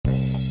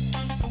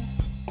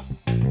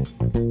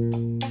Good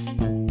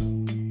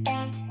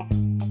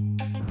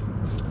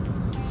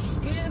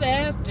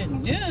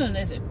afternoon.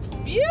 It's a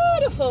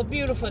beautiful,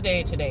 beautiful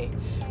day today.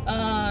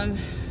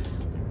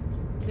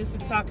 This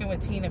is Talking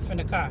with Tina from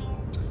the car.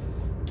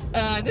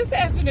 This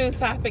afternoon's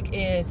topic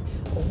is,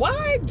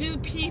 why do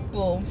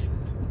people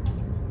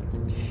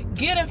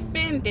get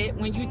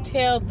offended when you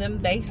tell them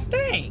they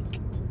stink?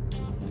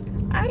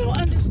 I don't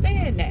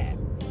understand that.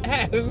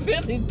 I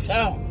really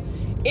don't.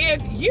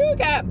 If you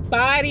got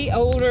body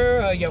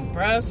odor, or your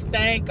breath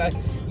stank, or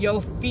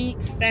your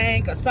feet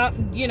stank, or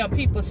something,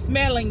 people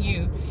smelling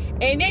you,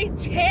 and they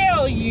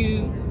tell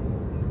you,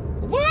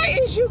 why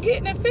is you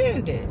getting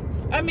offended?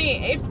 I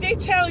mean, if they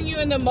telling you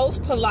in the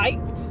most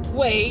polite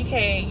way,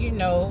 hey,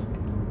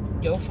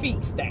 your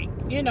feet stink.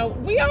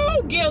 We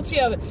all guilty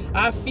of it.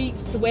 Our feet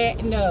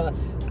sweating.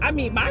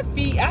 My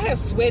feet, I have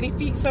sweaty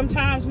feet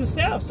sometimes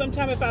myself.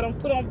 Sometimes if I don't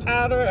put on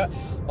powder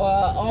or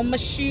on my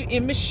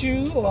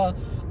shoe, or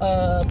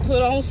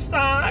put on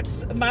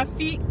socks, my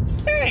feet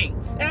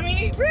stinks. I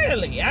mean,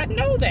 really, I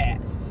know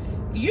that.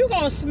 You're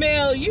going to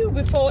smell you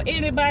before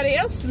anybody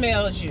else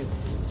smells you.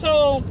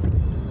 So,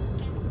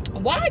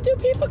 why do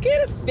people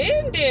get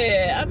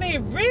offended? I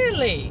mean,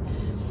 really,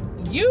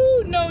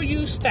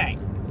 you stink.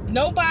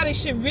 Nobody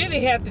should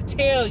really have to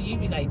tell you,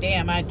 be like,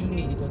 damn, I do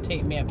need to go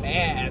take me a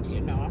bath.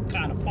 I'm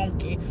kind of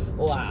funky,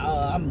 or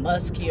I'm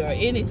musky, or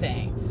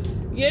anything.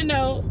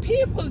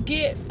 People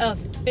get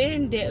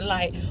offended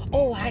like,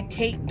 oh, I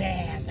take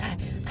baths.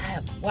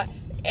 What?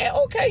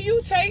 Okay,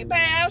 you take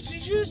baths. You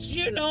just,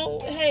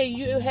 hey,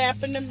 you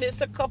happen to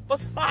miss a couple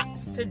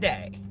spots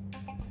today.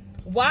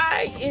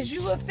 Why is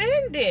you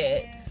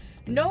offended?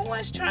 No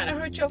one's trying to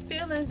hurt your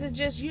feelings. It's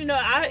just,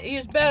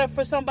 it's better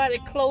for somebody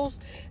close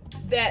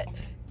that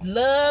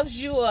loves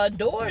you or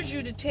adores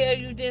you to tell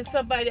you than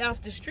somebody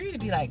off the street to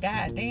be like,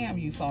 God damn,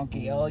 you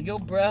funky. Or your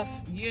breath,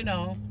 you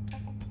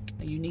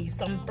need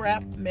some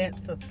breath mints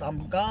or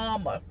some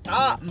gum or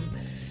something.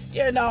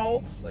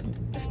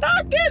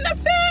 Start getting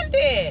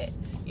offended.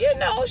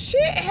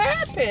 Shit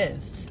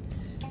happens.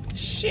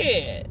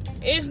 Shit.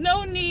 There's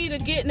no need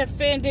of getting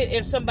offended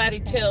if somebody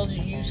tells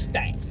you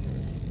stink.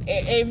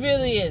 It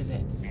really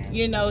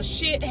isn't.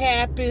 Shit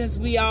happens.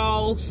 We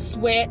all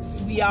sweats.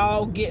 We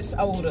all gets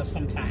older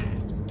sometimes.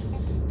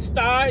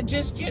 Start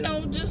just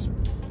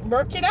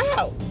work it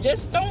out.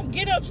 Just don't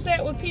get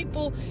upset with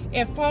people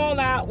and fall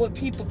out with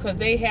people because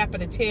they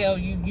happen to tell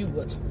you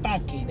was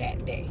funky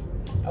that day.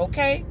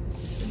 Okay?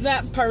 It's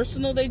not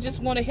personal. They just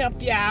want to help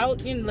you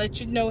out and let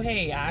you know,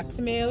 hey, I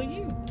smell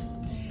you.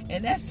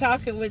 And that's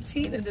Talking with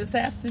Tina this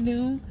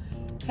afternoon.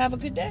 Have a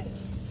good day.